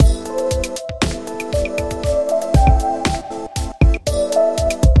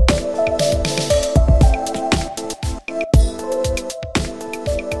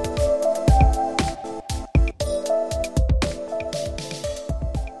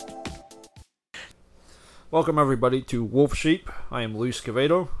Welcome everybody to Wolf Sheep. I am Luis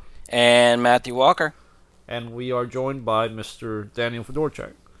Quevedo. And Matthew Walker. And we are joined by Mr. Daniel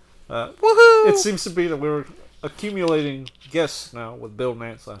Fedorchak. Woohoo! It seems to be that we're accumulating guests now with Bill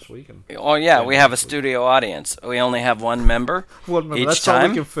Nance last week. Oh yeah, we have a studio audience. We only have one member each That's time. all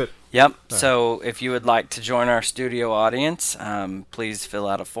we can fit. Yep. Right. So if you would like to join our studio audience, please fill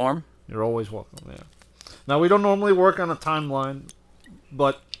out a form. You're always welcome, yeah. Now, we don't normally work on a timeline,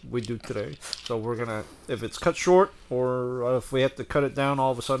 but we do today. So we're going to, if it's cut short or if we have to cut it down,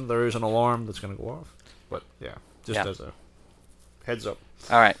 all of a sudden there is an alarm that's going to go off. But yeah, as a heads up.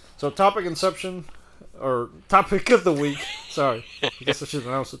 All right. So topic inception, or topic of the week. Sorry. I guess I should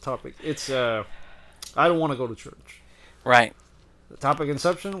announce the topic. It's, I don't want to go to church. Right. The topic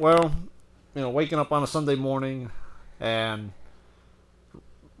inception, well, waking up on a Sunday morning and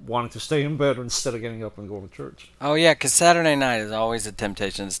wanting to stay in bed instead of getting up and going to church. Oh yeah, because Saturday night is always a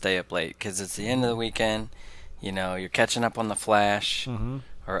temptation to stay up late because it's the end of the weekend. You're catching up on The Flash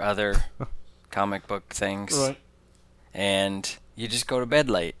or other comic book things. Right. And you just go to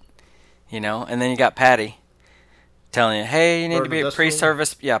bed late, and then you got Patty telling you, hey, you need to be at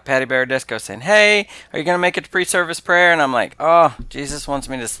pre-service. Yeah, Patty Baradisco saying, hey, are you going to make it to pre-service prayer? And I'm like, oh, Jesus wants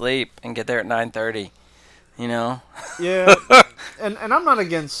me to sleep and get there at 9:30, Yeah, and I'm not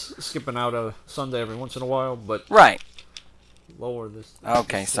against skipping out a Sunday every once in a while, but... Right. Lower this.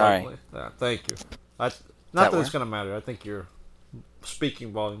 Okay, sorry. Thank you. Not that it's going to matter. I think your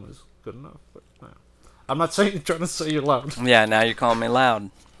speaking volume is good enough, but... I'm not trying to say you're loud. Yeah, now you're calling me loud.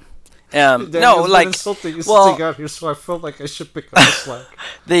 Insulting you since I got here, so I felt like I should pick up the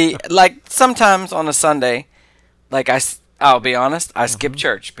slack. Sometimes on a Sunday, I'll be honest, I skip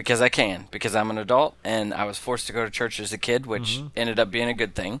church because I can, because I'm an adult and I was forced to go to church as a kid, which ended up being a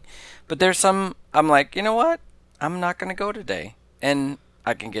good thing. But there's some, I'm like, you know what? I'm not going to go today. And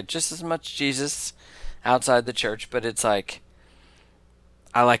I can get just as much Jesus outside the church, but it's like,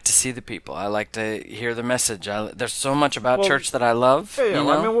 I like to see the people. I like to hear the message. There's so much about church that I love. Yeah,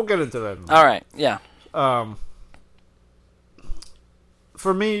 I mean, we'll get into that. All right, yeah.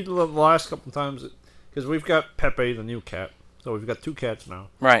 For me, the last couple of times, because we've got Pepe, the new cat. So we've got two cats now.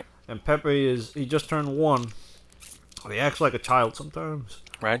 Right. And Pepe he just turned 1. He acts like a child sometimes.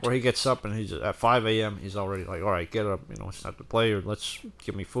 Right. Where he gets up and he's at 5 a.m. He's already like, all right, get up. It's time to play or let's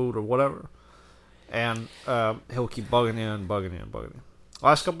give me food or whatever. And he'll keep bugging you.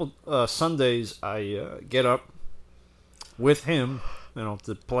 Last couple Sundays, I get up with him,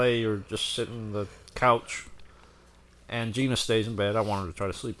 to play or just sit on the couch. And Gina stays in bed. I want her to try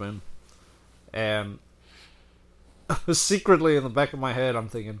to sleep in. And secretly in the back of my head, I'm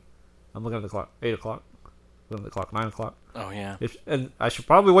thinking, I'm looking at the clock, 8 o'clock. Looking at the clock, 9 o'clock. Oh, yeah. And I should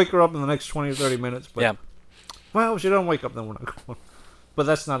probably wake her up in the next 20 or 30 minutes. But, yeah. Well, if she doesn't wake up, then we're not going. But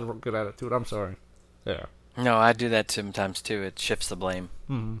that's not a good attitude. I'm sorry. Yeah. No, I do that sometimes too. It shifts the blame.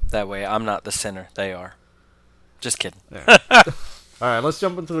 That way, I'm not the sinner. They are. Just kidding. Yeah. All right, let's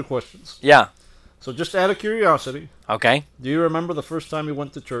jump into the questions. Yeah. So just out of curiosity. Okay. Do you remember the first time you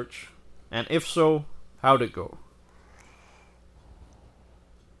went to church? And if so, how'd it go?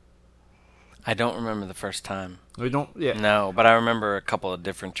 I don't remember the first time. We don't? Yeah. No, but I remember a couple of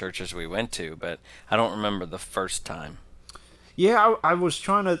different churches we went to, but I don't remember the first time. Yeah, I was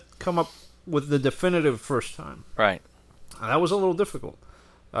trying to come up with the definitive first time. Right. And that was a little difficult.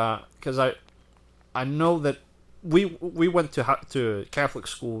 Because I know that we went to Catholic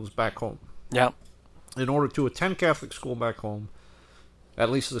schools back home. Yeah. In order to attend Catholic school back home, at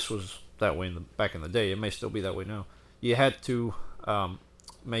least this was that way back in the day. It may still be that way now. You had to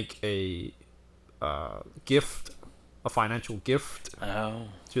make a gift, a financial gift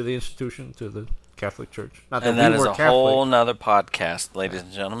to the institution, to the Catholic Church. Not that and that we is were a Catholic. whole nother podcast, ladies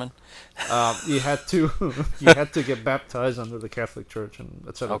and gentlemen. You had to get baptized under the Catholic Church and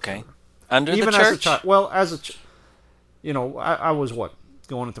etc. Okay. Et cetera. Under even the church? As a child. Well, I was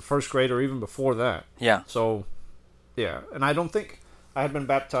going into first grade or even before that. Yeah. So, yeah, and I don't think I had been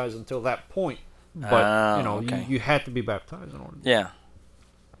baptized until that point. But okay. you had to be baptized in order. Yeah.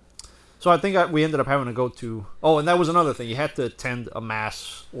 So I think we ended up having to go to... Oh, and that was another thing. You had to attend a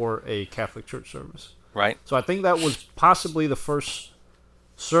mass or a Catholic church service. Right. So I think that was possibly the first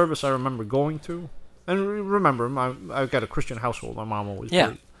service I remember going to. And remember, I've got a Christian household. My mom always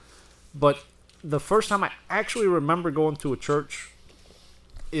prayed. But the first time I actually remember going to a church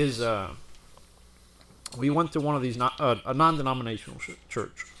is... we went to one of these... a non-denominational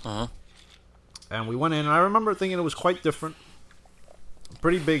church. Uh-huh. And we went in, and I remember thinking it was quite different.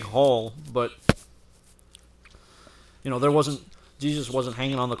 Pretty big hall, but Jesus wasn't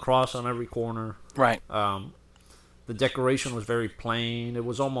hanging on the cross on every corner. Right. The decoration was very plain. It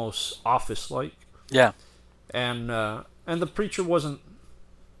was almost office-like. Yeah. and the preacher wasn't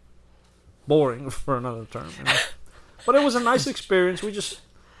boring, for another term, you know? But it was a nice experience.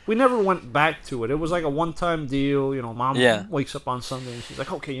 We never went back to it. It was like a one-time deal. You know, Mom wakes up on Sunday and she's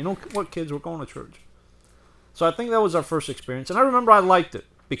like, okay, you know what, kids, we're going to church. So I think that was our first experience. And I remember I liked it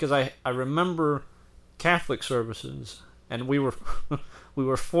because I remember Catholic services, and we were we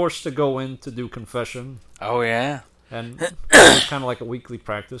were forced to go in to do confession. Oh, yeah. And it was kind of like a weekly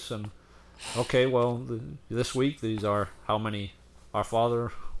practice. And, okay, well, this week, these are how many Our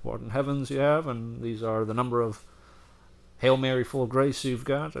Father who art in heavens you have, and these are the number of Hail Mary full of grace you've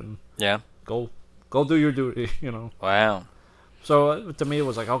got, and go do your duty, you know. Wow. So to me it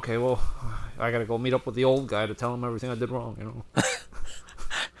was like, okay, well, I gotta go meet up with the old guy to tell him everything I did wrong, you know.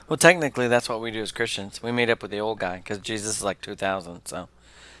 Well, technically that's what we do as Christians. We meet up with the old guy because Jesus is like 2,000, so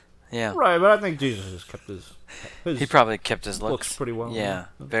yeah. Right, but I think Jesus has kept his he probably kept his looks pretty well. Yeah,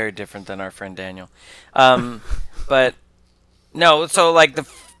 very different than our friend Daniel. But no, so like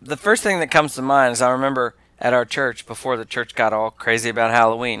the first thing that comes to mind is I remember at our church, before the church got all crazy about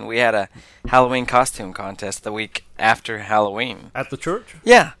Halloween, we had a Halloween costume contest the week after Halloween. At the church?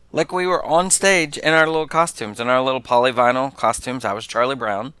 Yeah. Like we were on stage in our little costumes, in our little polyvinyl costumes. I was Charlie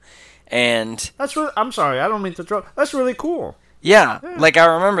Brown. And that's really, I'm sorry, I don't mean to throw. That's really cool. Yeah, like I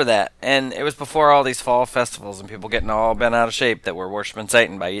remember that. And it was before all these fall festivals and people getting all bent out of shape that were worshiping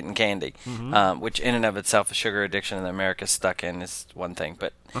Satan by eating candy, which in and of itself, a sugar addiction that America's stuck in is one thing.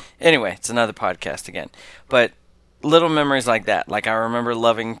 But anyway, it's another podcast again. But little memories like that. Like I remember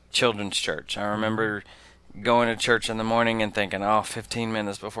loving children's church. I remember going to church in the morning and thinking, 15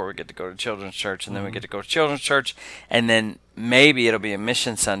 minutes before we get to go to children's church, and then we get to go to children's church, and then maybe it'll be a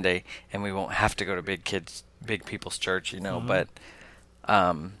mission Sunday and we won't have to go to big people's church, you know. But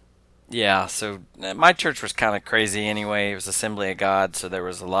yeah, so my church was kind of crazy anyway. It was Assembly of God, so there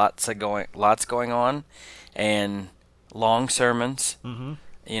was lots going on, and long sermons,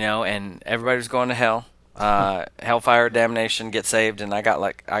 you know, and everybody was going to hell. Hellfire, damnation, get saved, and I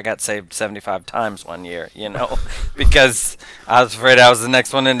got saved 75 times one year, you know, because I was afraid I was the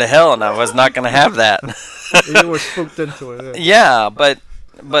next one into hell, and I was not going to have that. You were spooked into it. Yeah, but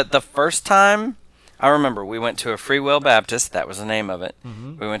the first time, I remember we went to a Free Will Baptist. That was the name of it.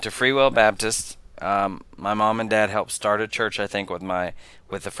 We went to Free Will Baptist. My mom and dad helped start a church, I think,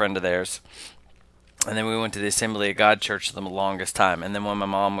 with a friend of theirs. And then we went to the Assembly of God church for the longest time. And then when my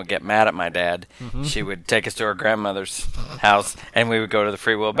mom would get mad at my dad, she would take us to her grandmother's house, and we would go to the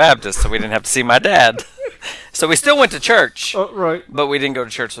Free Will Baptist, so we didn't have to see my dad. So we still went to church, right? But we didn't go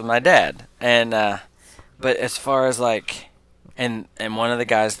to church with my dad. And but as far as like, and one of the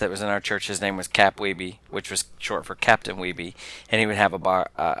guys that was in our church, his name was Cap Weeby, which was short for Captain Weeby, and he would have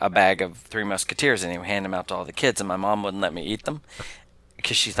a bag of Three Musketeers, and he would hand them out to all the kids, and my mom wouldn't let me eat them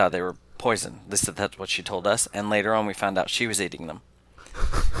because she thought they were poison. That's what she told us, and later on we found out she was eating them.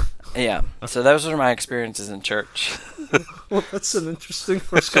 Yeah, so those were my experiences in church. Well, that's an interesting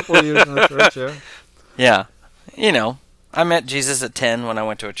first couple of years in the church, yeah. Yeah, you know, I met Jesus at 10 when I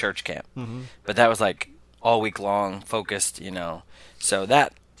went to a church camp, but that was like all week long, focused, you know. So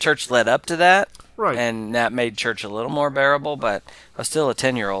that church led up to that, right? And that made church a little more bearable. But I was still a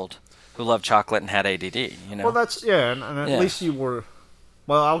 10-year-old who loved chocolate and had ADD, you know. Well, that's and at least you were.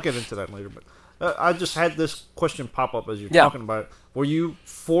 Well, I'll get into that later, but I just had this question pop up as you're talking about it. Were you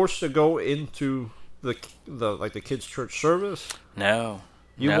forced to go into the kids' church service? No.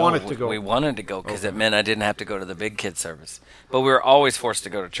 You wanted to go. We wanted to go because it meant I didn't have to go to the big kids' service. But we were always forced to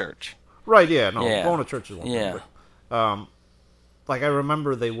go to church. Right, going to church is one thing. But, like I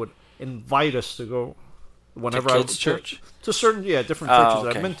remember they would invite us to go whenever to kids' church? To certain different churches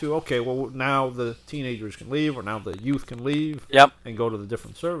that I've been to. Okay, well now the teenagers can leave, or now the youth can leave, and go to the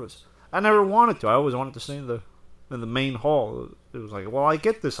different service. I never wanted to. I always wanted to stay in the main hall. It was like, well, I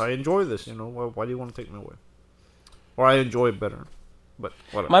get this, I enjoy this. You know, why do you want to take me away? Or I enjoy it better. But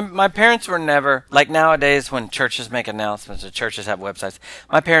whatever. My parents were never, like nowadays when churches make announcements or churches have websites,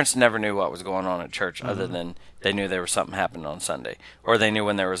 my parents never knew what was going on at church other than they knew there was something happening on Sunday, or they knew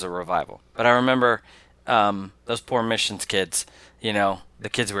when there was a revival. But I remember those poor missions kids, you know, the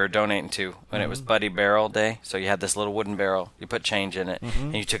kids we were donating to when it was Buddy Barrel Day. So you had this little wooden barrel, you put change in it,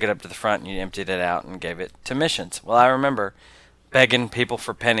 and you took it up to the front and you emptied it out and gave it to missions. Well, I remember begging people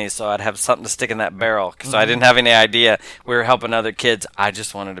for pennies so I'd have something to stick in that barrel. So I didn't have any idea we were helping other kids. I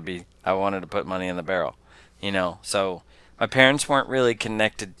just wanted to put money in the barrel, you know. So my parents weren't really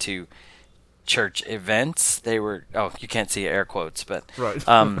connected to church events. They were, you can't see air quotes, but right.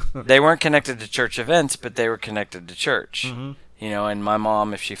 They weren't connected to church events, but they were connected to church. You know, and my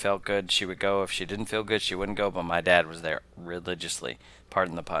mom, if she felt good, she would go. If she didn't feel good, she wouldn't go. But my dad was there religiously.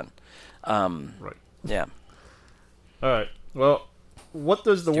 Pardon the pun. Right. Yeah. All right. Well, what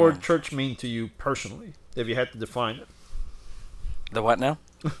does the Do you word want- church mean to you personally, if you had to define it? The what now?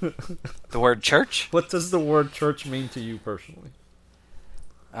 The word church? What does the word church mean to you personally?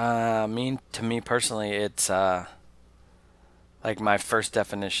 To me personally, it's like my first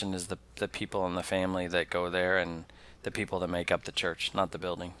definition is the people in the family that go there and the people that make up the church, not the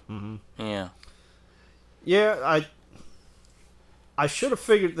building. Mm-hmm. Yeah. Yeah, I should have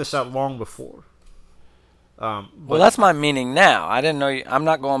figured this out long before. Well, But that's my meaning now. I didn't know. I'm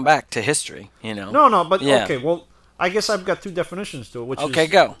not going back to history. no, but Yeah. okay. Well, I guess I've got two definitions to it. Which Okay,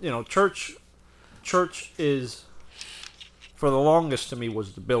 is, go. Church is, for the longest to me,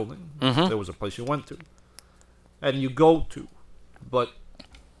 was the building. Mhm. There was a place you went to, and you go to, but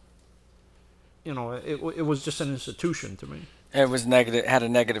it was just an institution to me. It was negative. Had a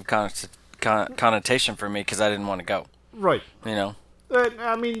negative connotation for me because I didn't want to go. Right. You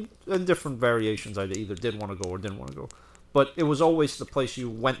I mean, in different variations, I either did want to go or didn't want to go, but it was always the place you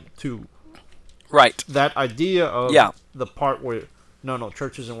went to. Right. That idea of Yeah. the part where no,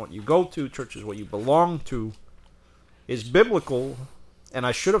 church isn't what you go to, church is what you belong to, is biblical, and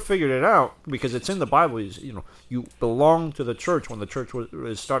I should have figured it out because it's in the Bible. You belong to the church. When the church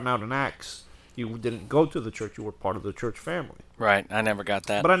was starting out in Acts, you didn't go to the church; you were part of the church family. Right. I never got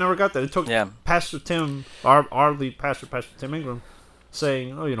that. But I never got that. It took Yeah. Pastor Tim, our lead pastor, Pastor Tim Ingram,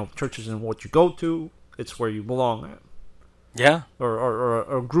 saying, church isn't what you go to; it's where you belong at, Yeah.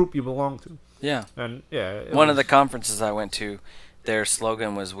 or a group you belong to. Yeah. And yeah, One of the conferences I went to, their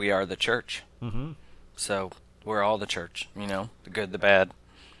slogan was "We are the church." Mm-hmm. So we're all the church. The good, the bad.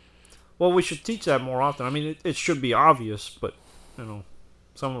 Well, we should teach that more often. I mean, it should be obvious, but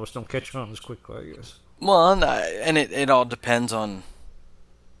some of us don't catch on as quickly, I guess. Well, and it all depends on.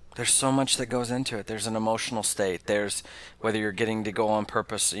 There's so much that goes into it. There's an emotional state. There's whether you're getting to go on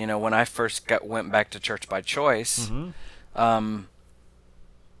purpose. When I first went back to church by choice, Mm-hmm.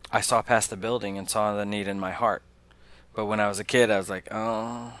 I saw past the building and saw the need in my heart. But when I was a kid, I was like,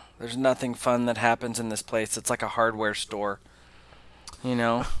 oh, there's nothing fun that happens in this place. It's like a hardware store,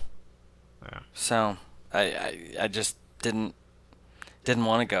 Yeah. So I just didn't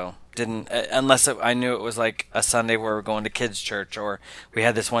want to go. Didn't unless I knew it was like a Sunday where we're going to kids' church, or we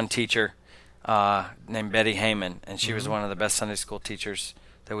had this one teacher named Betty Heyman, and she was one of the best Sunday school teachers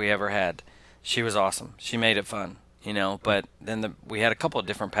that we ever had. She was awesome. She made it fun. But then we had a couple of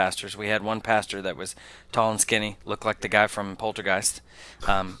different pastors. We had one pastor that was tall and skinny, looked like the guy from Poltergeist,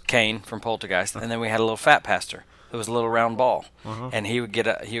 Kane from Poltergeist, and then we had a little fat pastor that was a little round ball, and he would get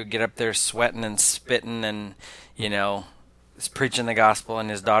up there sweating and spitting and preaching the gospel. And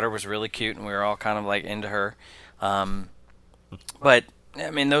his daughter was really cute, and we were all kind of like into her. But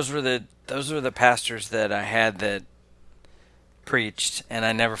I mean, those were the pastors that I had that preached, and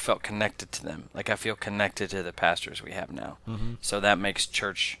I never felt connected to them like I feel connected to the pastors we have now. Mm-hmm. So that makes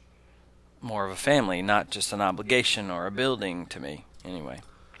church more of a family, not just an obligation or a building to me anyway.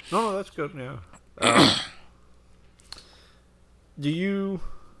 No, that's good. Yeah. Do you,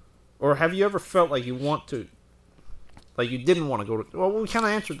 or have you ever felt like you didn't want to go to? Well, we kind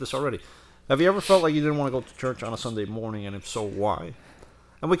of answered this already. Have you ever felt like you didn't want to go to church on a Sunday morning, and if so, why?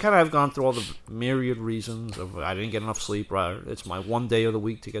 And we kind of have gone through all the myriad reasons of I didn't get enough sleep, right? It's my one day of the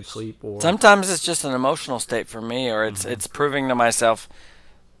week to get sleep, or Sometimes it's just an emotional state for me, or it's proving to myself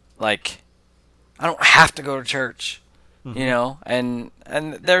like I don't have to go to church, And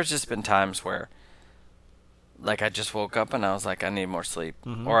there's just been times where like I just woke up and I was like I need more sleep,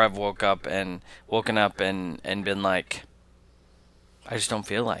 or I've woken up and been like I just don't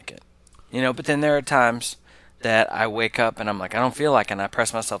feel like it, But then there are times that I wake up and I'm like I don't feel like it, and I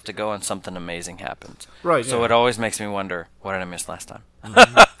press myself to go and something amazing happens. right? So yeah. it always makes me wonder, what did I miss last time?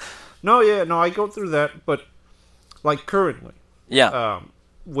 No, I go through that, but like currently, Yeah.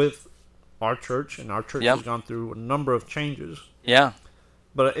 with our church, and our church Yep. has gone through a number of changes, Yeah.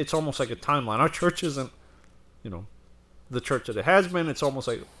 but it's almost like a timeline. Our church isn't, the church that it has been. It's almost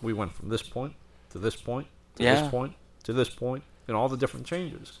like we went from this point to this point to Yeah. this point to this point, and all the different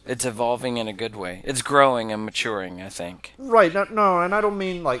changes. It's evolving in a good way. It's growing and maturing, I think. Right? No, and I don't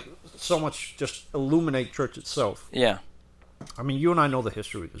mean like so much just illuminate church itself. Yeah. I mean, you and I know the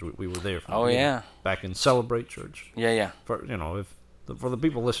history because we were there. From the Oh, beginning, yeah. back in Celebrate Church. Yeah, yeah. For for the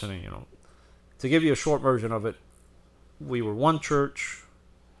people listening, to give you a short version of it, we were one church.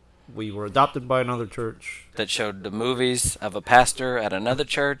 We were adopted by another church. That showed the movies of a pastor at another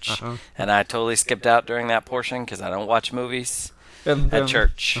church, Uh-huh. and I totally skipped out during that portion because I don't watch movies And at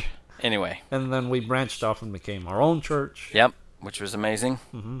church. Anyway. And then we branched off and became our own church. Yep. Which was amazing.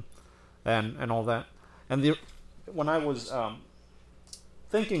 And all that. And when I was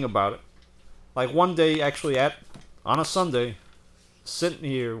thinking about it, like one day actually at on a Sunday, sitting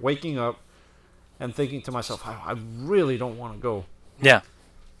here, waking up, and thinking to myself, I really don't want to go. Yeah.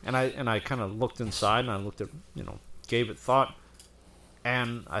 And I kind of looked inside, and I looked at, gave it thought,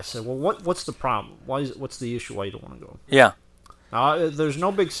 and I said, well, what's the problem? What's the issue? Why you don't want to go? Yeah. Now, there's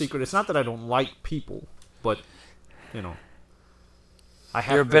no big secret. It's not that I don't like people, but I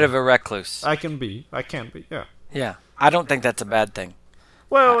have. You're a bit of a recluse. I can be, yeah. Yeah. I don't think that's a bad thing.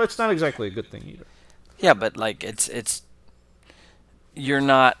 Well, it's not exactly a good thing either. Yeah, but like it's you're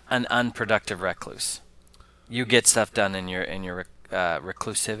not an unproductive recluse. You get stuff done in your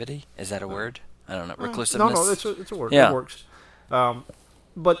reclusivity. Is that a word? I don't know. Reclusiveness. No, it's a word. Yeah. It works.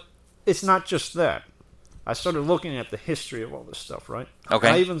 But it's not just that. I started looking at the history of all this stuff, right?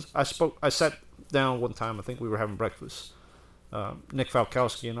 Okay. And I sat down one time. I think we were having breakfast. Nick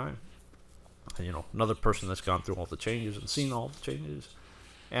Falkowski and I, and, another person that's gone through all the changes and seen all the changes.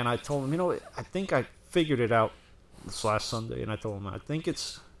 And I told him, I think I figured it out this last Sunday. And I told him, I think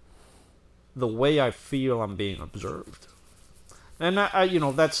it's the way I feel I'm being observed. And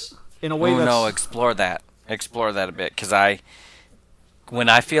that's in a way that's... No, explore that a bit, because when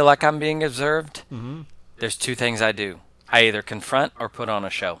I feel like I'm being observed, there's two things I do. I either confront or put on a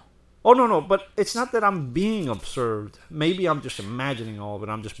show. Oh, no, but it's not that I'm being observed. Maybe I'm just imagining all of it.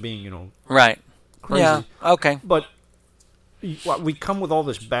 I'm just being, right. Crazy. Yeah, okay. But we come with all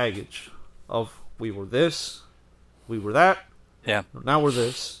this baggage of we were this, we were that, yeah. Now we're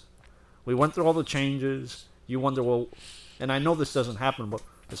this. We went through all the changes. You wonder, well, and I know this doesn't happen, but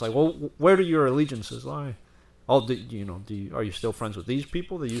it's like, well, where do your allegiances lie? Oh, are you still friends with these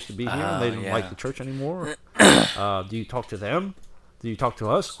people that used to be here and they don't like the church anymore? Do you talk to them? Do you talk to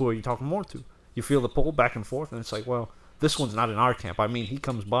us? Who are you talking more to? You feel the pull back and forth, and it's like, well, this one's not in our camp. I mean, he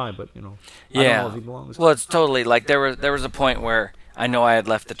comes by, but I don't know if he belongs. Well, it's totally like there was a point where I know I had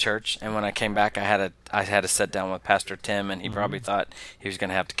left the church, and when I came back, I had to sit down with Pastor Tim, and he probably thought he was going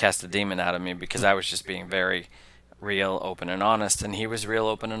to have to cast the demon out of me because I was just being very real, open, and honest, and he was real,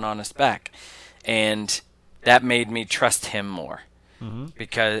 open, and honest back, and that made me trust him more.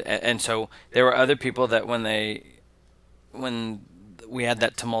 Because so there were other people that when we had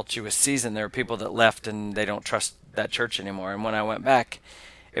that tumultuous season, there were people that left and they don't trust that church anymore. And when I went back,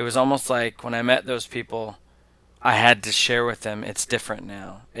 it was almost like when I met those people, I had to share with them, it's different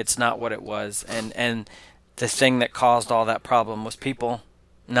now. It's not what it was. And the thing that caused all that problem was people,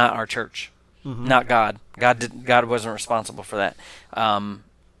 not our church, not God. God wasn't responsible for that.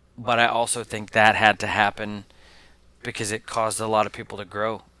 But I also think that had to happen because it caused a lot of people to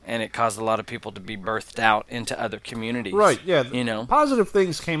grow. And it caused a lot of people to be birthed out into other communities. Right, yeah. Positive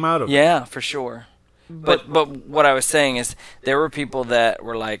things came out of it. Yeah, for sure. But what I was saying is there were people that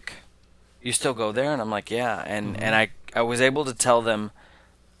were like, you still go there? And I'm like, yeah. And I was able to tell them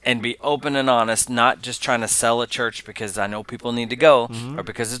and be open and honest, not just trying to sell a church because I know people need to go or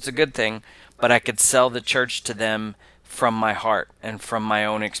because it's a good thing, but I could sell the church to them from my heart and from my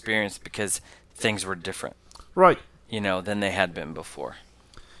own experience because things were different. Right. Than they had been before.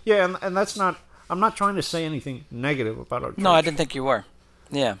 Yeah, and that's not... I'm not trying to say anything negative about our church. No, I didn't think you were.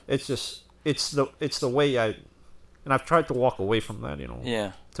 Yeah. It's just... It's the way I... And I've tried to walk away from that,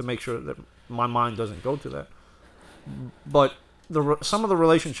 Yeah. to make sure that my mind doesn't go to that. But some of the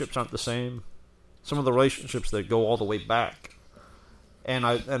relationships aren't the same. Some of the relationships that go all the way back.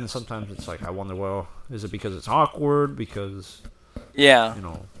 And sometimes it's like, I wonder, well, is it because it's awkward? Because... Yeah.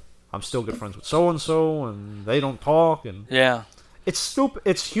 I'm still good friends with so-and-so, and they don't talk, and... Yeah. It's stupid.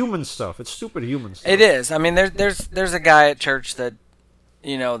 It's human stuff. It's stupid human stuff. It is. I mean, there's a guy at church that,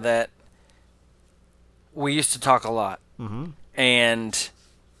 that we used to talk a lot, and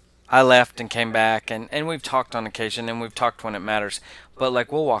I left and came back, and we've talked on occasion, and we've talked when it matters, but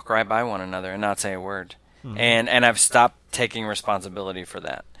like we'll walk right by one another and not say a word, and I've stopped taking responsibility for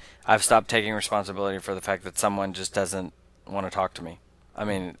that. I've stopped taking responsibility for the fact that someone just doesn't want to talk to me. I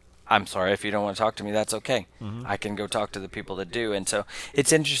mean, I'm sorry if you don't want to talk to me, that's okay. I can go talk to the people that do. And so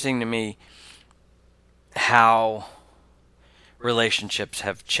it's interesting to me how relationships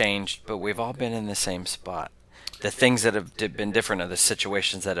have changed, but we've all been in the same spot. The things that have been different are the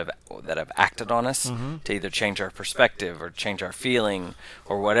situations that have acted on us to either change our perspective or change our feeling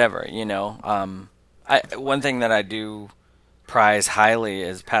or whatever, one thing that I do prize highly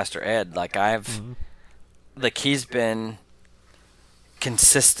is Pastor Ed. Like he's been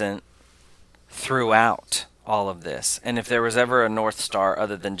consistent throughout all of this, and if there was ever a North Star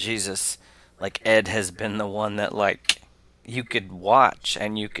other than Jesus, like Ed has been the one that like you could watch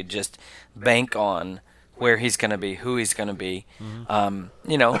and you could just bank on where he's going to be, who he's going to be.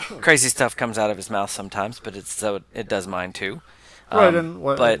 Crazy stuff comes out of his mouth sometimes, but it does mine too. Right, and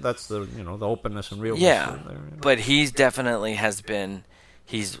but that's the the openness and realness. yeah, There, but he's definitely has been.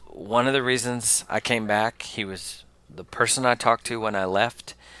 He's one of the reasons I came back. He was the person I talked to when I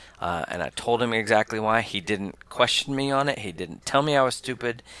left, and I told him exactly why. He didn't question me on it. He didn't tell me I was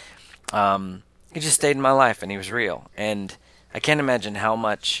stupid. He just stayed in my life, and he was real. And I can't imagine how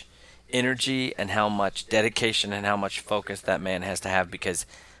much energy and how much dedication and how much focus that man has to have, because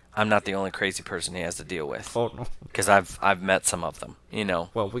I'm not the only crazy person he has to deal with. Oh no. Because I've met some of them,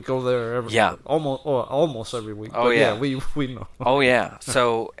 Well, we go there almost every week. Oh but yeah, we know. Oh yeah.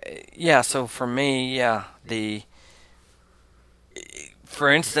 So So for me, for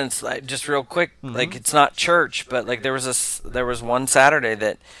instance, like, just real quick, like it's not church, but like there was one Saturday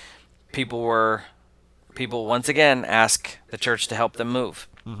that people once again ask the church to help them move,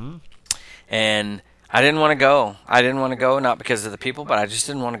 and I didn't want to go. I didn't want to go, not because of the people, but I just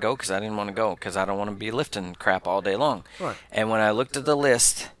didn't want to go because I didn't want to go because I don't want to be lifting crap all day long. Right. And when I looked at the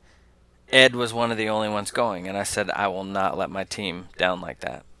list, Ed was one of the only ones going, and I said, I will not let my team down like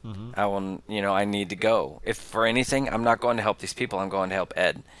that. I will, I need to go. If for anything, I'm not going to help these people. I'm going to help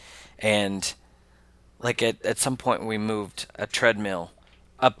Ed. And like at some point, we moved a treadmill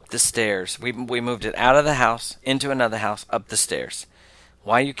up the stairs. We moved it out of the house into another house up the stairs.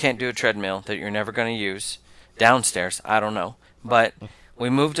 Why you can't do a treadmill that you're never going to use downstairs, I don't know. But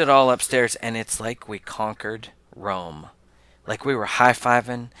we moved it all upstairs, and it's like we conquered Rome. Like we were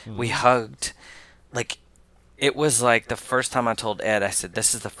high-fiving, we hugged. Like it was like the first time I told Ed, I said,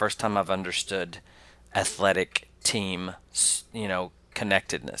 this is the first time I've understood athletic team,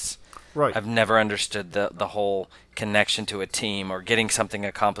 connectedness. Right. I've never understood the whole connection to a team or getting something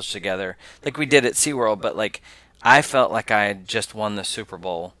accomplished together. Like we did at SeaWorld, but like I felt like I had just won the Super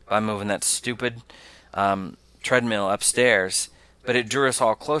Bowl by moving that stupid treadmill upstairs, but it drew us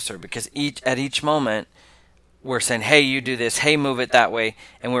all closer because at each moment we're saying, hey, you do this, hey, move it that way,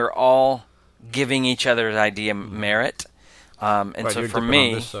 and we're all giving each other's idea merit. And right, so you're for dipping me,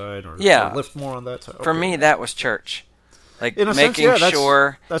 on this side or lift more on that side. For me, that was church. Like in a making sense,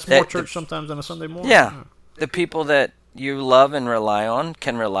 sure that's more church sometimes than a Sunday morning. Yeah, the people that you love and rely on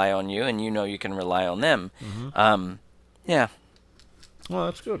can rely on you, and you can rely on them. Yeah. Well,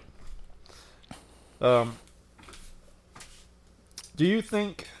 that's good. Do you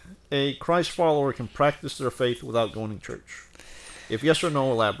think a Christ follower can practice their faith without going to church? If yes or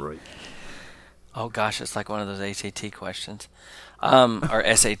no, elaborate. Oh gosh, it's like one of those ACT questions, or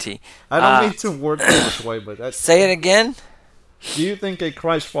SAT. I don't mean to word it this way, but that's... Say it again. Do you think a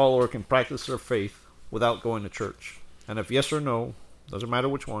Christ follower can practice their faith without going to church? And if yes or no, doesn't matter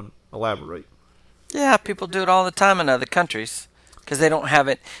which one, elaborate. Yeah, people do it all the time in other countries because they don't have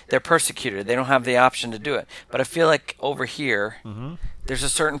it. They're persecuted. They don't have the option to do it. But I feel like over here, there's a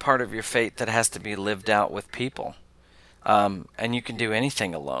certain part of your faith that has to be lived out with people. And you can do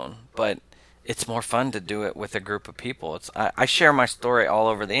anything alone, but it's more fun to do it with a group of people. I share my story all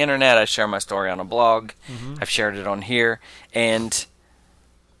over the internet. I share my story on a blog. I've shared it on here. And,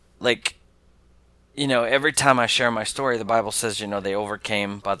 like, every time I share my story, the Bible says, they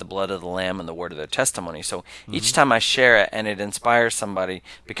overcame by the blood of the Lamb and the word of their testimony. So each time I share it and it inspires somebody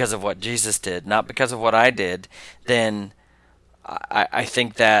because of what Jesus did, not because of what I did, then I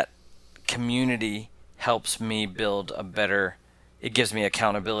think that community helps me build a better... It gives me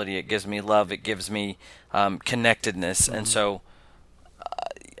accountability. It gives me love. It gives me connectedness. And so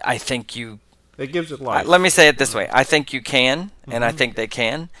I think you... It gives it life. Let me say it this way. I think you can, and I think they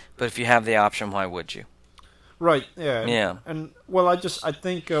can. But if you have the option, why would you? Right. Yeah. Yeah. And well, I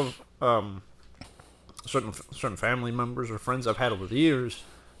think of certain family members or friends I've had over the years,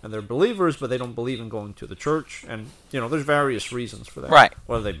 and they're believers, but they don't believe in going to the church. And there's various reasons for that. Right.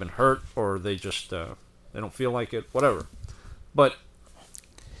 Whether they've been hurt or they just they don't feel like it, whatever. But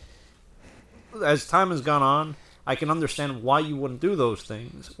as time has gone on, I can understand why you wouldn't do those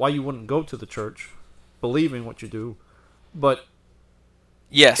things, why you wouldn't go to the church, believing what you do. But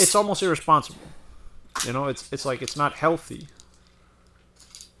yes, it's almost irresponsible. It's like it's not healthy.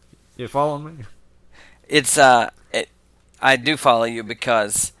 You follow me? I do follow you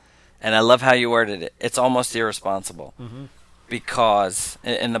because, and I love how you worded it. It's almost irresponsible. Because,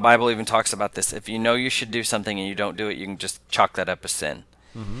 and the Bible even talks about this, if you know you should do something and you don't do it, you can just chalk that up as sin.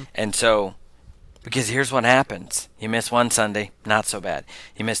 And so, because here's what happens. You miss one Sunday, not so bad.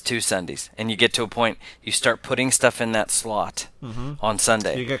 You miss 2 Sundays, and you get to a point, you start putting stuff in that slot on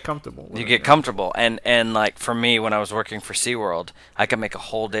Sunday. You get comfortable. You get comfortable. And like for me, when I was working for SeaWorld, I could make a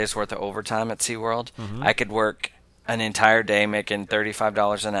whole day's worth of overtime at SeaWorld. I could work an entire day making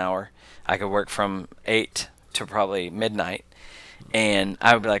 $35 an hour. I could work from 8 to probably midnight. And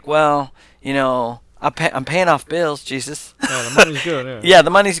I would be like, well, I'm paying off bills, Jesus. Yeah, the money's good. Yeah. Yeah,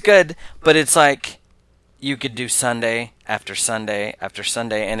 the money's good, but it's like you could do Sunday after Sunday after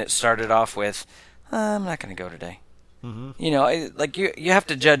Sunday, and it started off with, I'm not going to go today. Mm-hmm. You know, like you have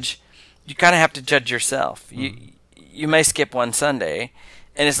to judge. You kind of have to judge yourself. Mm-hmm. You may skip one Sunday,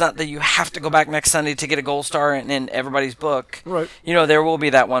 and it's not that you have to go back next Sunday to get a gold star in everybody's book. Right. You know, there will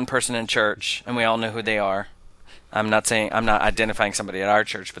be that one person in church, and we all know who they are. I'm not identifying somebody at our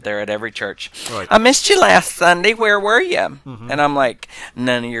church, but they're at every church. Right. I missed you last Sunday. Where were you? Mm-hmm. And I'm like,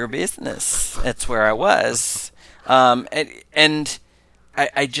 none of your business. That's where I was. And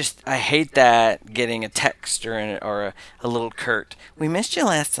I hate that, getting a text or a little curt. We missed you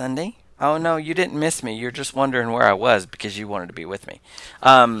last Sunday. Oh, no, you didn't miss me. You're just wondering where I was because you wanted to be with me.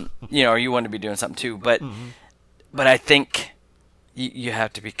 You know, or you wanted to be doing something too. But I think you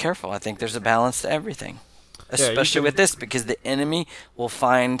have to be careful. I think there's a balance to everything. Especially with this, because the enemy will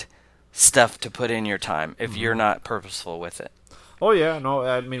find stuff to put in your time if you're not purposeful with it. Oh yeah, no,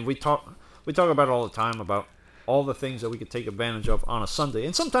 I mean we talk about it all the time, about all the things that we could take advantage of on a Sunday,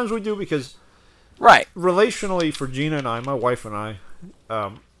 and sometimes we do because, right, relationally for Gina and I, my wife and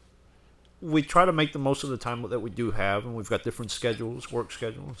I, we try to make the most of the time that we do have, and we've got different schedules, work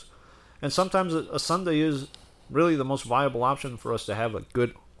schedules, and sometimes a Sunday is really the most viable option for us to have a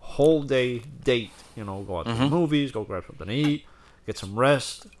good whole day date. You know, go out to the movies, go grab something to eat, get some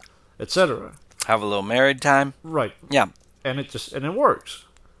rest, etc. Have a little married time. Right. Yeah. And it works.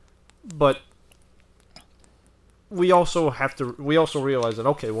 But we also realize that,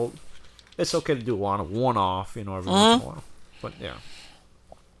 okay, well, it's okay to do one off, you know, every once in a while. But yeah.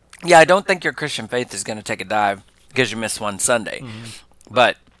 Yeah, I don't think your Christian faith is going to take a dive because you missed one Sunday.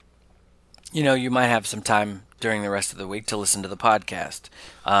 But you know, you might have some time during the rest of the week to listen to the podcast.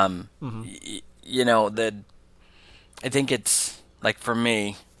 You know, I think it's like, for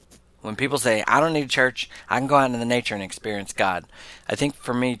me, when people say, I don't need church, I can go out into the nature and experience God. I think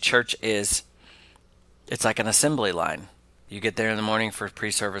for me, church it's like an assembly line. You get there in the morning for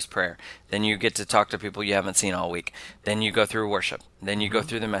pre-service prayer. Then you get to talk to people you haven't seen all week. Then you go through worship. Then you go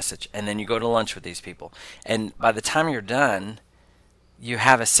through the message. And then you go to lunch with these people. And by the time you're done, you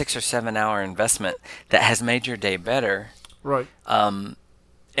have a 6 or 7 hour investment that has made your day better. Right. And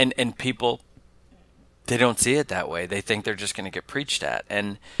people, they don't see it that way. They think they're just going to get preached at.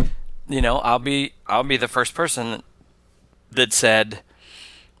 And you know, I'll be the first person that said,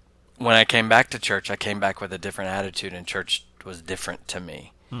 when I came back to church, I came back with a different attitude, and church was different to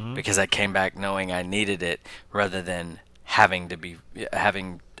me because I came back knowing I needed it rather than having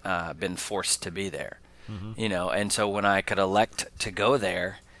been forced to be there. You know, and so when I could elect to go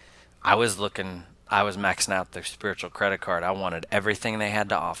there, I was maxing out their spiritual credit card. I wanted everything they had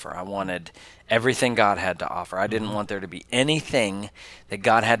to offer. I wanted everything God had to offer. I didn't want there to be anything that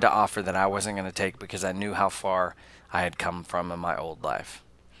God had to offer that I wasn't going to take, because I knew how far I had come from in my old life.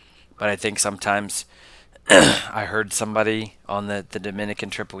 But I think sometimes I heard somebody on the Dominican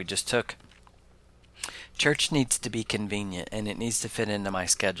trip we just took, church needs to be convenient and it needs to fit into my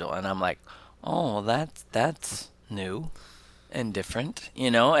schedule. And I'm like, oh, that's new and different,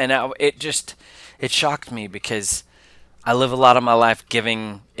 you know? And it shocked me, because I live a lot of my life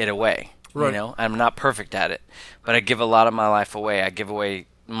giving it away. Right. You know, I'm not perfect at it, but I give a lot of my life away. I give away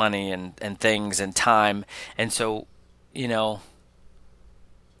money and things and time. And so, you know,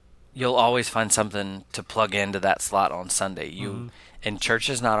 you'll always find something to plug into that slot on Sunday. And church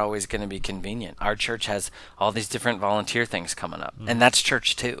is not always going to be convenient. Our church has all these different volunteer things coming up, and that's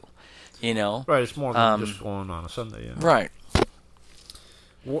church too. You know, right? It's more than just going on a Sunday. Yeah. Right.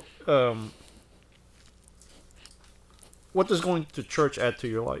 What does going to church add to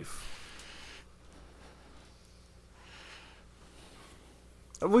your life?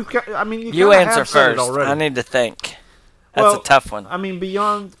 You answer first. I need to think. That's a tough one. I mean,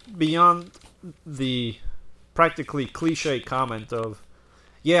 beyond the practically cliche comment of,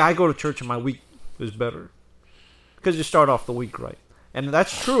 yeah, I go to church and my week is better, because you start off the week right. And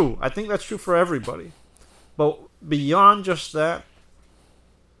that's true. I think that's true for everybody. But beyond just that,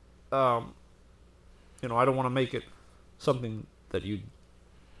 you know, I don't want to make it something that you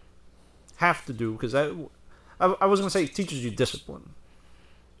have to do, because I was going to say it teaches you discipline.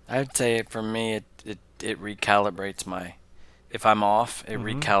 I'd say for me, it recalibrates my... If I'm off, it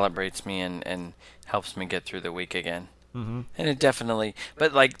recalibrates me and helps me get through the week again. And it definitely...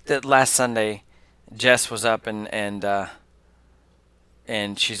 But like the last Sunday, Jess was up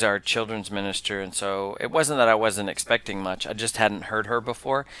and she's our children's minister, and so it wasn't that I wasn't expecting much. I just hadn't heard her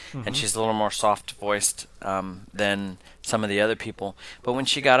before, and she's a little more soft-voiced than some of the other people. But when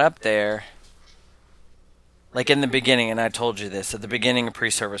she got up there, like in the beginning, and I told you this, at the beginning of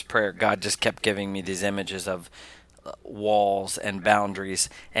pre-service prayer, God just kept giving me these images of walls and boundaries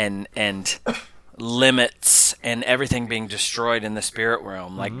and limits and everything being destroyed in the spirit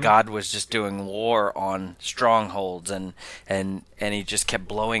realm. Like God was just doing war on strongholds and he just kept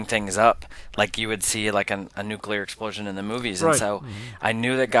blowing things up like you would see like a nuclear explosion in the movies. Right. And so I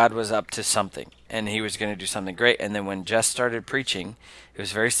knew that God was up to something and he was going to do something great. And then when Jess started preaching, it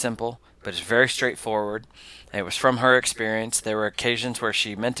was very simple, but it's very straightforward. It was from her experience. There were occasions where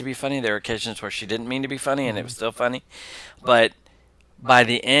she meant to be funny. There were occasions where she didn't mean to be funny, and it was still funny. But by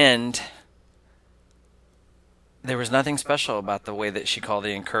the end, there was nothing special about the way that she called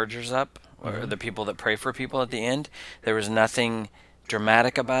the encouragers up, or the people that pray for people at the end. There was nothing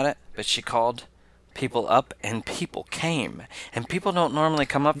dramatic about it, but she called people up, and people came. And people don't normally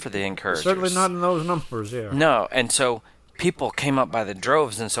come up for the encouragers. Certainly not in those numbers, yeah. No, and so people came up by the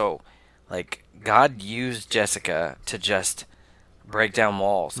droves, and so, like, God used Jessica to just break down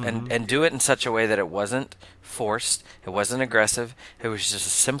walls and do it in such a way that it wasn't forced, it wasn't aggressive, it was just a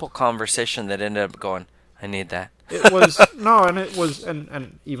simple conversation that ended up going, I need that. It was, no, and it was,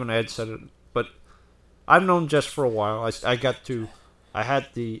 and even Ed said it, but I've known Jess for a while. I had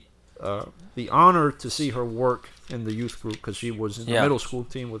the honor to see her work in the youth group because she was in the middle school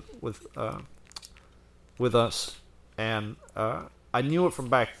team with us, and I knew it from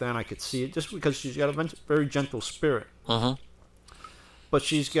back then. I could see it just because she's got a very gentle spirit. But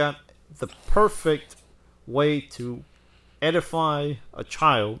she's got the perfect way to edify a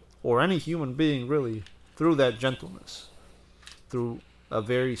child or any human being, really, through that gentleness. Through a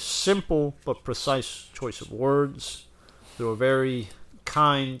very simple but precise choice of words. Through a very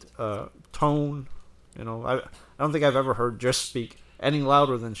kind tone. You know, I don't think I've ever heard Jess speak any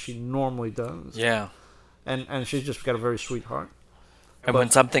louder than she normally does. Yeah. And she's just got a very sweet heart. And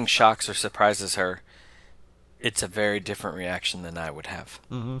when something shocks or surprises her, it's a very different reaction than I would have.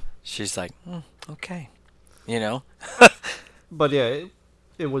 She's like, okay, you know. But yeah,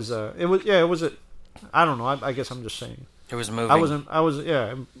 it was I don't know. I guess I'm just saying. It was moving. I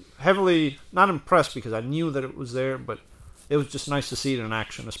was heavily not impressed because I knew that it was there, but it was just nice to see it in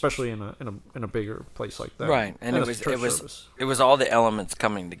action, especially in a bigger place like that. Right, and it was all the elements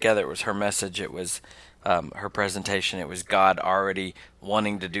coming together. It was her message. It was her presentation. It was God already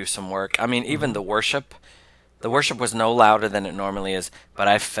wanting to do some work. I mean, even the worship was no louder than it normally is, but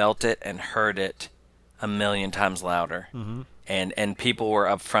I felt it and heard it a million times louder. And people were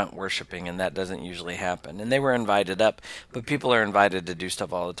up front worshiping, and that doesn't usually happen. And they were invited up, but people are invited to do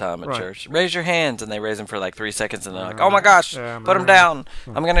stuff all the time at church. Raise your hands, and they raise them for like 3 seconds, and they're like, oh my gosh, put them down.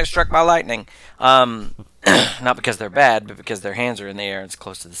 I'm going to get struck by lightning. Not because they're bad, but because their hands are in the air and it's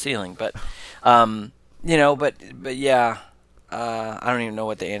close to the ceiling. But, you know, but yeah, I don't even know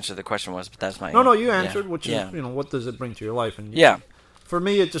what the answer to the question was, but that's my No, you answered, which is, you know, what does it bring to your life? And for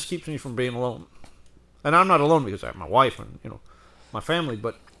me, it just keeps me from being alone. And I'm not alone because I have my wife and, you know, my family,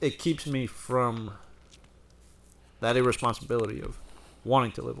 but it keeps me from that irresponsibility of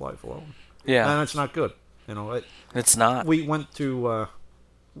wanting to live life alone. Yeah. And it's not good. You know, it's not. We went to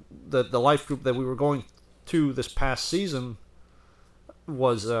the life group that we were going to this past season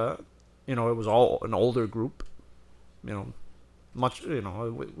was, you know, it was all an older group, you know, much, you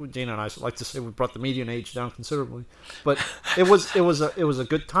know, Gina and I like to say we brought the median age down considerably, but it was a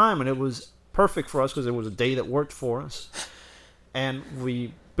good time, and it was perfect for us because it was a day that worked for us, and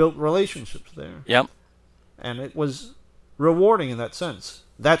we built relationships there. Yep. And it was rewarding in that sense.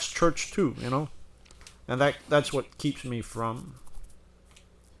 That's church too, you know, and that's what keeps me from,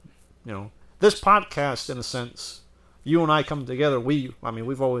 you know, this podcast in a sense. You and I come together. We've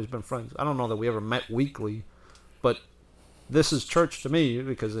always been friends. I don't know that we ever met weekly, but this is church to me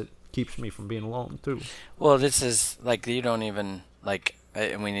because it keeps me from being alone too. Well, this is like you don't even like.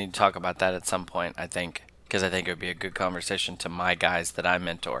 And we need to talk about that at some point, I think, because I think it would be a good conversation to my guys that I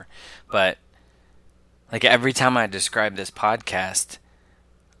mentor. But, like, every time I describe this podcast,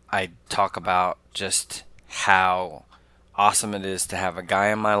 I talk about just how awesome it is to have a guy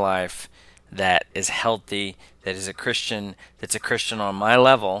in my life that is healthy, that is a Christian, that's a Christian on my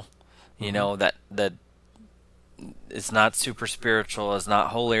level, you know, that is not super spiritual, is not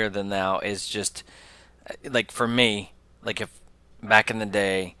holier than thou, is just, like, for me, like, if back in the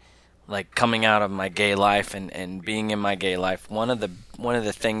day, like coming out of my gay life and being in my gay life, one of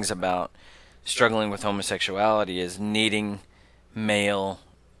the things about struggling with homosexuality is needing male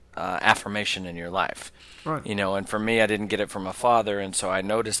affirmation in your life. Right. You know, and for me, I didn't get it from a father, and so I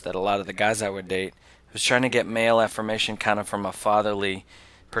noticed that a lot of the guys I would date was trying to get male affirmation kind of from a fatherly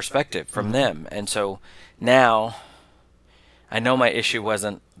perspective from them. And so now I know my issue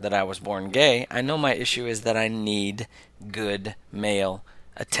wasn't that I was born gay. I know my issue is that I need good male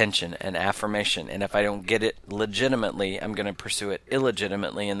attention and affirmation. And if I don't get it legitimately, I'm going to pursue it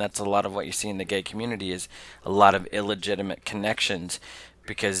illegitimately. And that's a lot of what you see in the gay community is a lot of illegitimate connections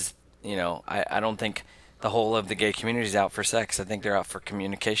because, I don't think the whole of the gay community is out for sex. I think they're out for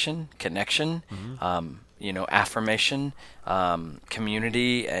communication, connection, affirmation,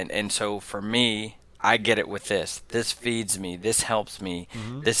 community. And so for me, I get it with this. This feeds me. This helps me.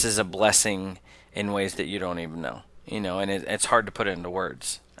 This is a blessing in ways that you don't even know. And it's hard to put it into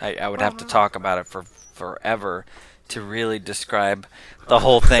words. I would have to talk about it for forever to really describe the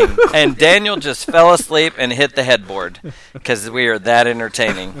whole thing. And Daniel just fell asleep and hit the headboard because we are that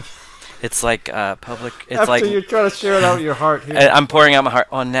entertaining. It's like public. It's After like you're trying to share it out of your heart here. I'm pouring out my heart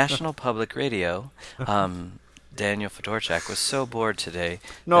on National Public Radio. Daniel Fedorchak was so bored today.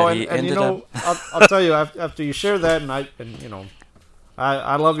 No, that he ended up I'll tell you after you share that,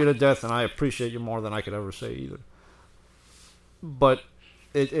 I love you to death, and I appreciate you more than I could ever say either. But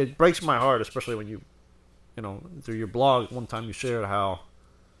it breaks my heart, especially when you through your blog one time you shared how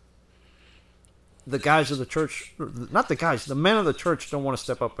the guys of the church, not the guys, the men of the church don't want to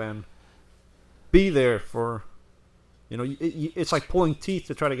step up and be there for, it's like pulling teeth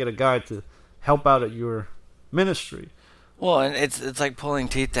to try to get a guy to help out at your ministry. Well, and it's like pulling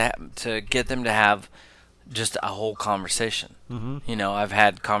teeth to get them to have just a whole conversation. I've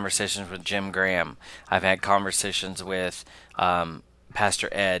had conversations with Jim Graham. I've had conversations with Pastor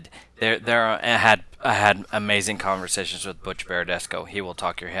Ed. I had amazing conversations with Butch Baradesco. He will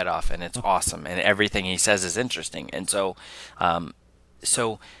talk your head off, and it's awesome, and everything he says is interesting. And so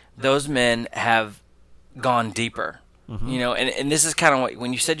those men have gone deeper. And this is kind of what,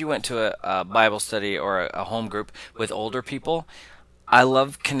 when you said you went to a Bible study or a home group with older people, I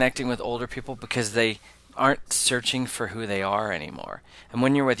love connecting with older people because they aren't searching for who they are anymore. And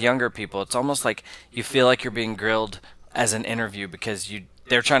when you're with younger people, it's almost like you feel like you're being grilled as an interview because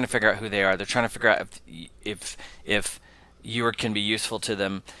they're trying to figure out who they are. They're trying to figure out if you can be useful to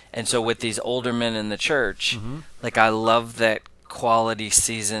them. And so with these older men in the church, like I love that quality,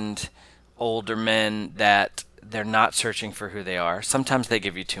 seasoned older men that they're not searching for who they are. Sometimes they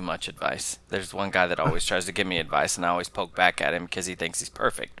give you too much advice. There's one guy that always tries to give me advice, and I always poke back at him because he thinks he's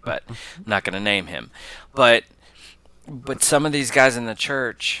perfect, but I'm not going to name him. But some of these guys in the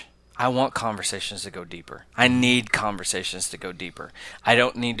church, I want conversations to go deeper. I need conversations to go deeper. I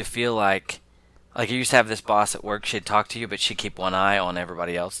don't need to feel like I used to have this boss at work. She'd talk to you, but she'd keep one eye on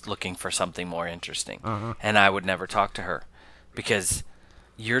everybody else looking for something more interesting. And I would never talk to her because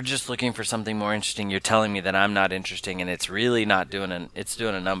you're just looking for something more interesting. You're telling me that I'm not interesting, and it's really not doing it's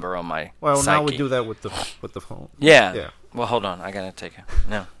doing a number on my psyche. Now we do that with the phone. Yeah. Well, hold on. I gotta take it.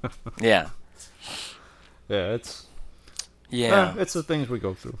 No. Yeah. Yeah, it's the things we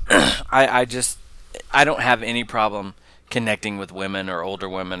go through. I don't have any problem connecting with women or older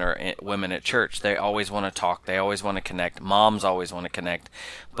women or women at church. They always want to talk. They always want to connect. Moms always want to connect.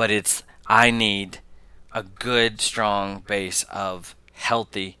 But I need a good, strong base of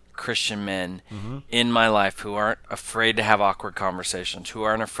healthy Christian men in my life who aren't afraid to have awkward conversations, who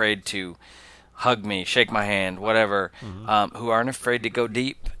aren't afraid to hug me, shake my hand, whatever, who aren't afraid to go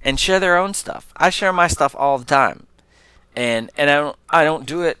deep and share their own stuff. I share my stuff all the time, and I don't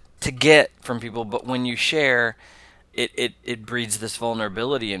do it to get from people, but when you share, it breeds this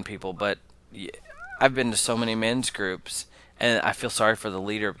vulnerability in people. But I've been to so many men's groups, and I feel sorry for the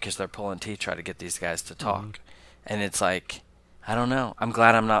leader because they're pulling teeth trying to get these guys to talk, and it's like, I don't know. I'm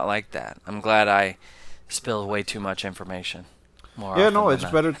glad I'm not like that. I'm glad I spill way too much information. It's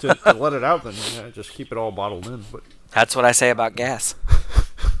better to let it out than just keep it all bottled in. But that's what I say about gas.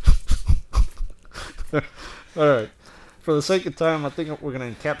 All right. For the sake of time, I think we're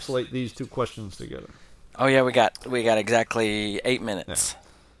going to encapsulate these two questions together. Oh yeah, we got exactly 8 minutes. Yeah.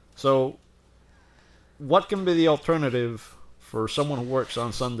 So, what can be the alternative for someone who works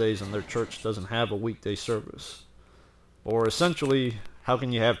on Sundays and their church doesn't have a weekday service? Or essentially, how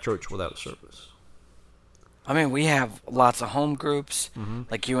can you have church without service? I mean, we have lots of home groups.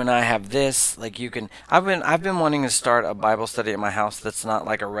 Like you and I have this. Like you can. I've been wanting to start a Bible study at my house that's not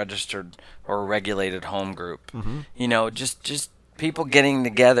like a registered or regulated home group. Just people getting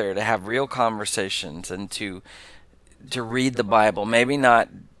together to have real conversations and to read the Bible. Maybe not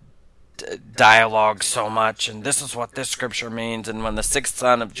dialogue so much, and this is what this scripture means, and when the sixth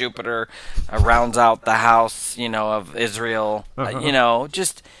son of Jupiter rounds out the house, of Israel,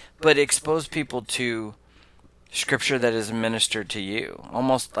 but expose people to scripture that is ministered to you.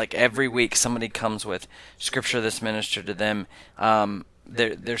 Almost like every week somebody comes with scripture that's ministered to them.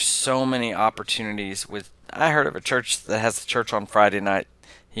 There's so many opportunities with I heard of a church that has a church on Friday night,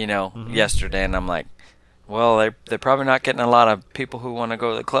 yesterday, and I'm like, well, they're probably not getting a lot of people who want to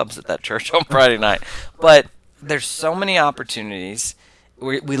go to the clubs at that church on Friday night. But there's so many opportunities.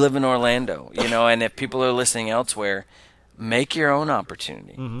 We live in Orlando, and if people are listening elsewhere, make your own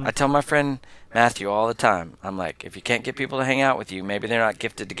opportunity. I tell my friend Matthew all the time, I'm like, if you can't get people to hang out with you, maybe they're not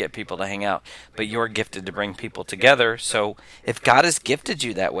gifted to get people to hang out, but you're gifted to bring people together. So if God has gifted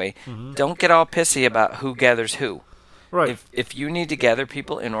you that way, don't get all pissy about who gathers who. Right. If you need to gather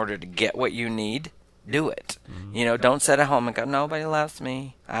people in order to get what you need, do it. Don't sit at home and go, nobody loves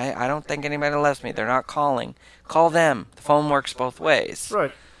me. I don't think anybody loves me. They're not calling. Call them. The phone works both ways.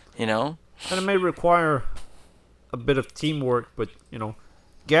 Right. And it may require a bit of teamwork, but,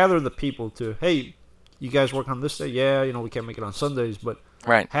 gather the people to, hey, you guys work on this day? Yeah, we can't make it on Sundays, but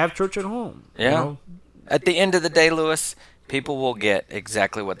right. Have church at home. Yeah. At the end of the day, Lewis, people will get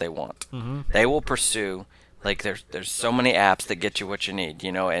exactly what they want. They will pursue. Like there's so many apps that get you what you need,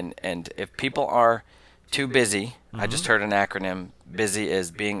 and if people are too busy, I just heard an acronym, busy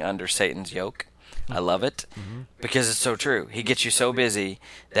is being under Satan's yoke. I love it because it's so true. He gets you so busy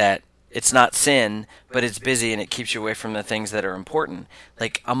that it's not sin, but it's busy and it keeps you away from the things that are important.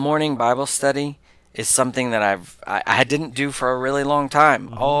 Like a morning Bible study is something that I didn't do for a really long time.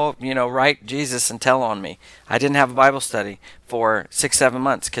 Write Jesus and tell on me. I didn't have a Bible study for 6-7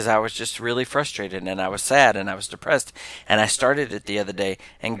 months because I was just really frustrated and I was sad and I was depressed. And I started it the other day,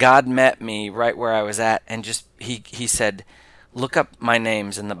 and God met me right where I was at, and just he said, look up my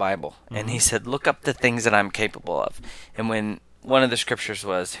names in the Bible. And he said, look up the things that I'm capable of. And when one of the scriptures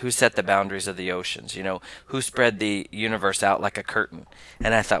was, who set the boundaries of the oceans? Who spread the universe out like a curtain?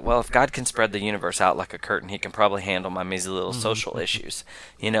 And I thought, well, if God can spread the universe out like a curtain, he can probably handle my measly little social issues,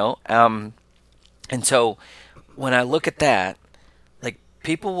 And so when I look at that, like,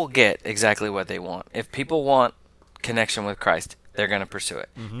 people will get exactly what they want. If people want connection with Christ, they're going to pursue it.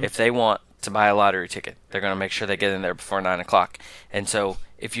 If they want to buy a lottery ticket, they're going to make sure they get in there before 9 o'clock. And so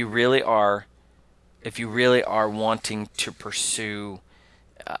if you really are wanting to pursue,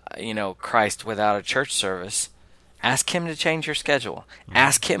 Christ without a church service, ask him to change your schedule.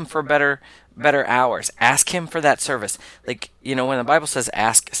 Ask him for better hours. Ask him for that service. Like, when the Bible says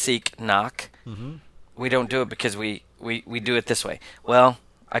ask, seek, knock, we don't do it because we do it this way. Well,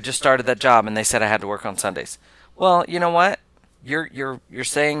 I just started that job and they said I had to work on Sundays. Well, you know what? You're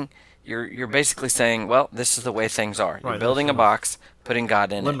saying, you're basically saying, well, this is the way things are. You're building a box, putting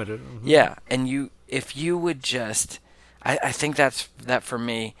God in limited. it. Yeah, and if you would just, I think that for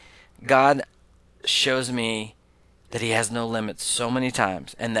me, God shows me that he has no limits so many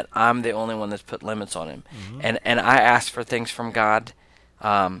times, and that I'm the only one that's put limits on him. And I asked for things from God.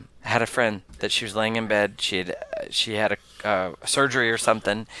 Had a friend that she was laying in bed. She had a surgery or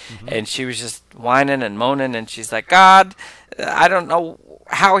something, and she was just whining and moaning, and she's like, God, I don't know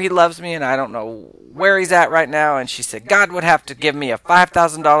how he loves me, and I don't know where he's at right now. And she said, God would have to give me a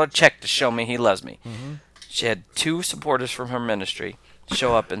 $5,000 check to show me he loves me. She had 2 supporters from her ministry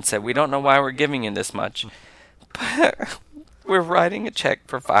show up and said, we don't know why we're giving you this much, but we're writing a check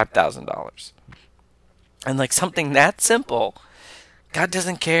for $5,000. And like something that simple, God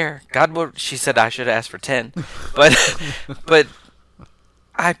doesn't care. She said I should ask for 10, but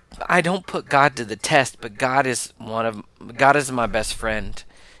I don't put God to the test, but God is my best friend.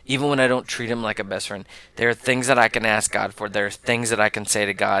 Even when I don't treat him like a best friend, there are things that I can ask God for. There are things that I can say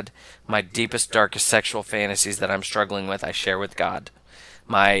to God. My deepest, darkest sexual fantasies that I'm struggling with, I share with God.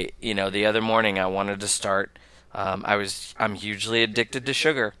 The other morning I wanted to start. I'm hugely addicted to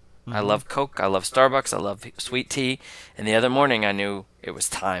sugar. I love Coke. I love Starbucks. I love sweet tea. And the other morning I knew it was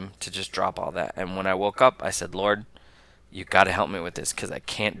time to just drop all that. And when I woke up, I said, Lord, you got to help me with this because I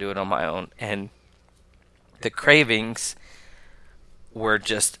can't do it on my own. And the cravings were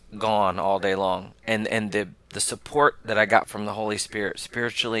just gone all day long. And the support that I got from the Holy Spirit,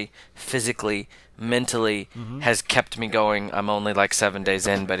 spiritually, physically, mentally, has kept me going. I'm only like 7 days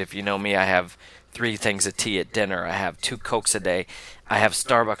in, but if you know me, I have 3 things of tea at dinner. I have 2 Cokes a day. I have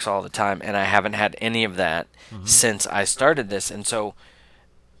Starbucks all the time, and I haven't had any of that since I started this. And so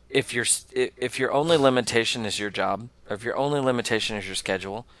if your only limitation is your job, or if your only limitation is your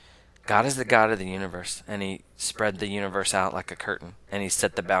schedule, God is the God of the universe, and he spread the universe out like a curtain, and he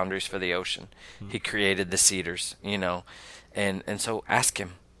set the boundaries for the ocean. He created the cedars, and so ask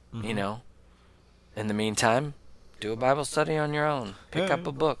him, In the meantime, do a Bible study on your own. Pick up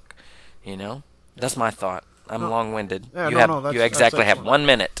a book, That's my thought. I'm long-winded. Yeah, you exactly have 1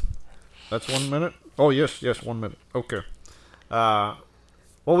 minute. That's 1 minute? Oh, yes, 1 minute. Okay. Well,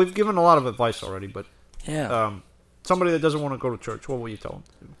 we've given a lot of advice already, but yeah. Somebody that doesn't want to go to church, what will you tell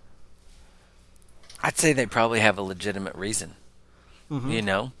them? I'd say they probably have a legitimate reason. You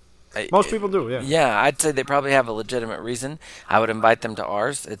know, Most people do, yeah. Yeah, I'd say they probably have a legitimate reason. I would invite them to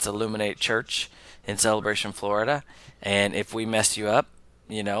ours. It's Illuminate Church in Celebration, Florida. And if we mess you up,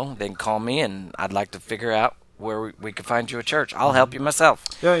 then call me, and I'd like to figure out where we could find you a church. I'll help you myself.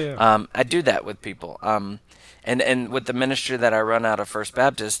 Yeah, yeah. I do that with people. And with the ministry that I run out of First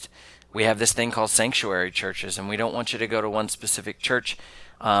Baptist, we have this thing called sanctuary churches, and we don't want you to go to one specific church.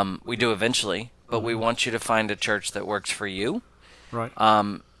 We do eventually, but we want you to find a church that works for you. Right.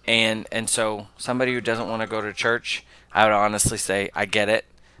 And so somebody who doesn't want to go to church, I would honestly say, I get it,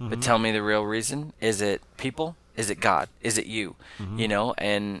 but tell me the real reason. Is it people? Is it God? Is it you?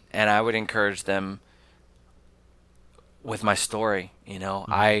 And I would encourage them with my story.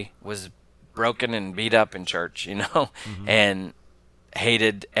 I was broken and beat up in church, and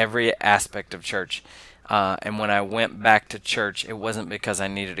hated every aspect of church. And when I went back to church, it wasn't because I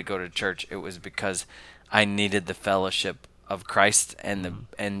needed to go to church. It was because I needed the fellowship of Christ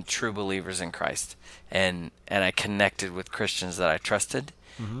and true believers in Christ, and I connected with Christians that I trusted,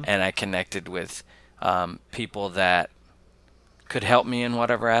 and I connected with people that could help me in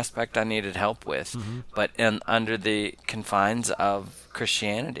whatever aspect I needed help with, but under the confines of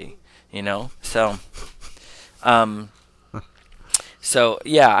Christianity, So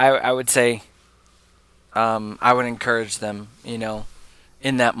yeah, I would say I would encourage them, in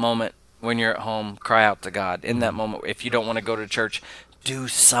that moment. When you're at home, cry out to God. In that moment, if you don't want to go to church, do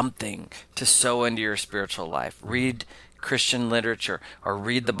something to sow into your spiritual life. Read Christian literature, or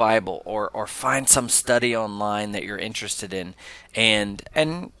read the Bible, or find some study online that you're interested in. And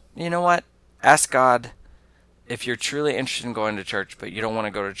you know what? Ask God, if you're truly interested in going to church, but you don't want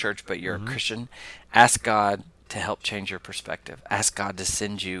to go to church, but you're a Christian, ask God to help change your perspective. Ask God to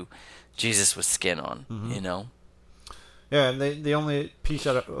send you Jesus with skin on, Yeah, and the only piece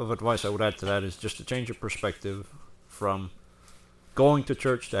of advice I would add to that is just to change your perspective from going to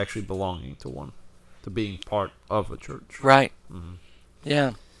church to actually belonging to one, to being part of a church. Right.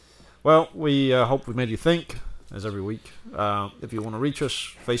 Yeah. Well, we hope we made you think, as every week. If you want to reach us,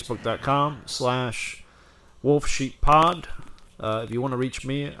 facebook.com/wolfsheeppod. If you want to reach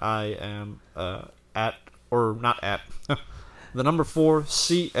me, I am the number 4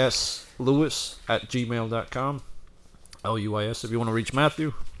 CSLewis@gmail.com. LUIS. If you want to reach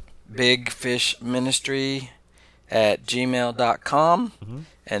Matthew, bigfishministry@gmail.com,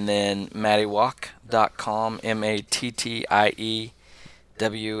 and then mattiewalk.com,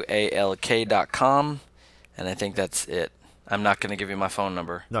 MATTIEWALK.com, and I think that's it. I'm not going to give you my phone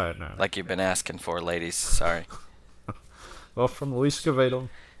number. No. Like you've been asking for, ladies. Sorry. Well, from Luis Quevedo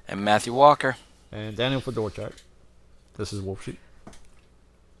and Matthew Walker and Daniel Fedorchak, this is Wolf Sheep.